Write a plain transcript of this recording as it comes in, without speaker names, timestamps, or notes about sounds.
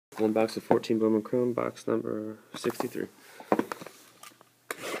One box of 14 Bowman Chrome, box number 63.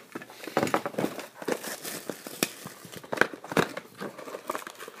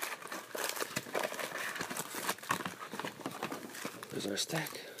 There's our stack.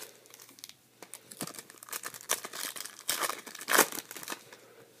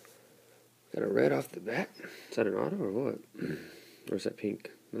 Got a red off the bat. Is that an auto or what? Or is that pink?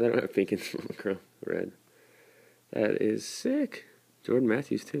 No, they don't have pink in Bowman Chrome. Red. That is sick. Jordan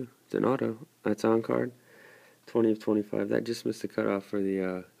Matthews too. It's an auto. That's on card. 20 of 25. That just missed the cutoff for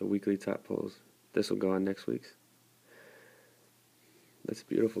the weekly top pulls. This will go on next week's. That's a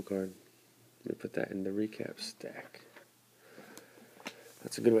beautiful card. Let me put that in the recap stack.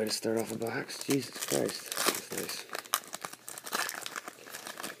 That's a good way to start off a box. Jesus Christ. That's nice.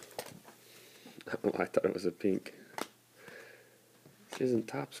 Oh, I thought it was a pink. This isn't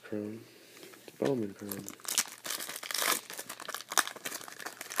Topps Chrome. It's Bowman Chrome.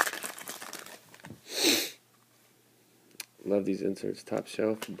 Love these inserts. Top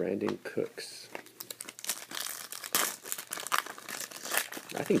Shelf, Brandon Cooks.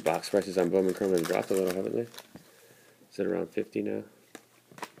 I think box prices on Bowman Chrome have dropped a little, haven't they? Is it around 50 now?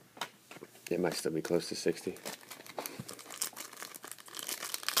 It might still be close to 60.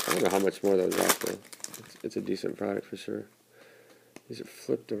 I don't know how much more those are though. It's a decent product for sure. These are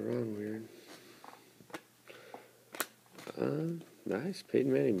flipped around weird. Nice.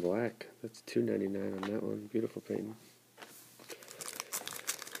 Peyton Manning black. That's $2.99 on that one. Beautiful Peyton.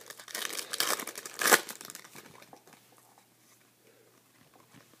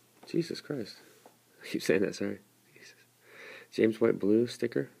 Jesus Christ. I keep saying that, sorry. Jesus. James White blue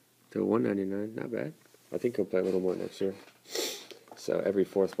sticker to $1.99. Not bad. I think he'll play a little more next year. So every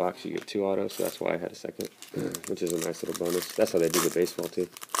fourth box you get 2 autos, so that's why I had a second, which is a nice little bonus. That's how they do the baseball too.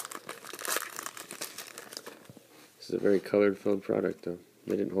 This is a very colored filled product though.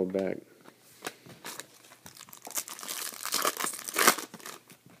 They didn't hold back.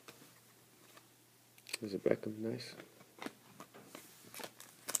 There's a Beckham, nice.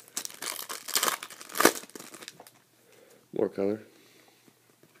 More color.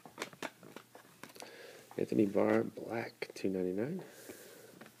 Anthony Barr, black, $2.99.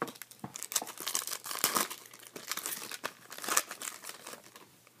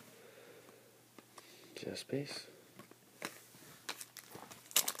 Just base.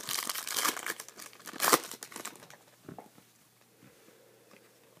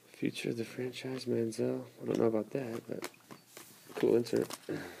 Future of the franchise, Manziel. I don't know about that, but cool insert.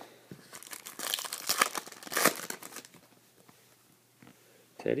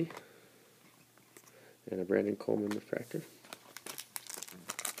 Teddy. And a Brandon Coleman refractor.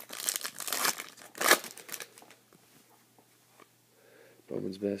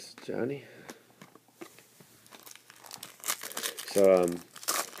 Bowman's best, Johnny. So,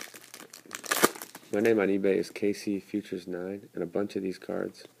 my name on eBay is KC Futures 9, and a bunch of these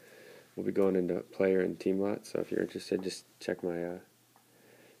cards will be going into player and team lot. So if you're interested, just check my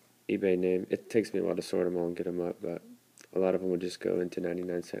eBay name. It takes me a while to sort them all and get them up, but a lot of them will just go into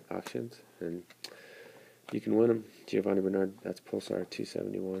 99-cent auctions, and you can win them. Giovanni Bernard, that's Pulsar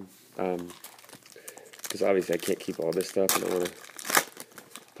 271. Because obviously I can't keep all this stuff, and I want to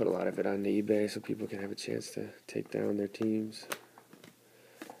put a lot of it on the eBay so people can have a chance to take down their teams.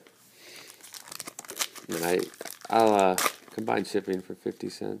 And I'll combine shipping for 50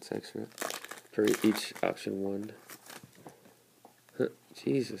 cents extra for each option one. Huh,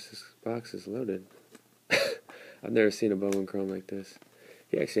 Jesus, this box is loaded. I've never seen a Bowman Chrome like this.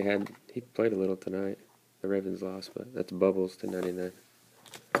 He played a little tonight. The Ravens lost, but that's Bubbles to 99.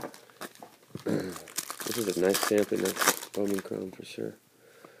 This is a nice sampling of Bowman Chrome for sure.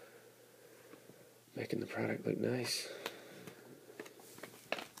 Making the product look nice.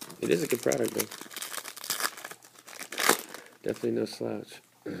 It is a good product though. Definitely no slouch.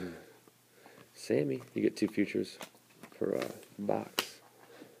 Sammy, you get 2 futures per box.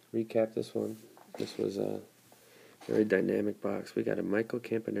 Recap this one. This was a very dynamic box. We got a Michael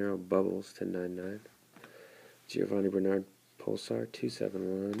Campanaro Bubbles to 99. Giovanni Bernard Pulsar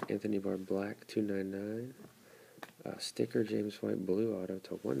 271. Anthony Barr Black 299. Sticker James White Blue Auto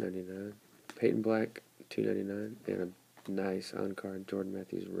to 199. Peyton Black 299. And a nice on card Jordan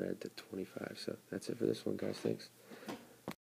Matthews Red to 25. So that's it for this one, guys. Thanks.